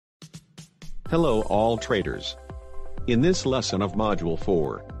Hello all traders. In this lesson of Module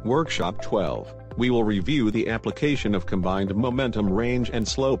 4, Workshop 12, we will review the application of combined momentum range and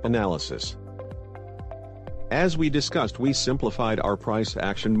slope analysis. As we discussed, we simplified our price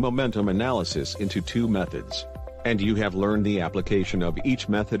action momentum analysis into two methods. And you have learned the application of each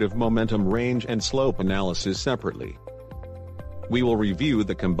method of momentum range and slope analysis separately. We will review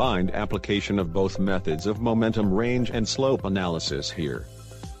the combined application of both methods of momentum range and slope analysis here.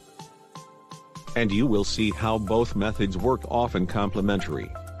 And you will see how both methods work often complementary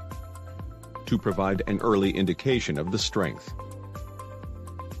to provide an early indication of the strength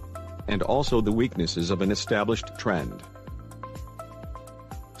and also the weaknesses of an established trend.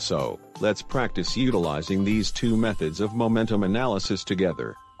 So, let's practice utilizing these two methods of momentum analysis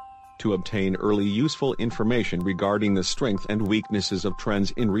together to obtain early useful information regarding the strength and weaknesses of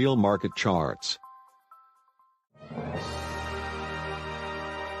trends in real market charts.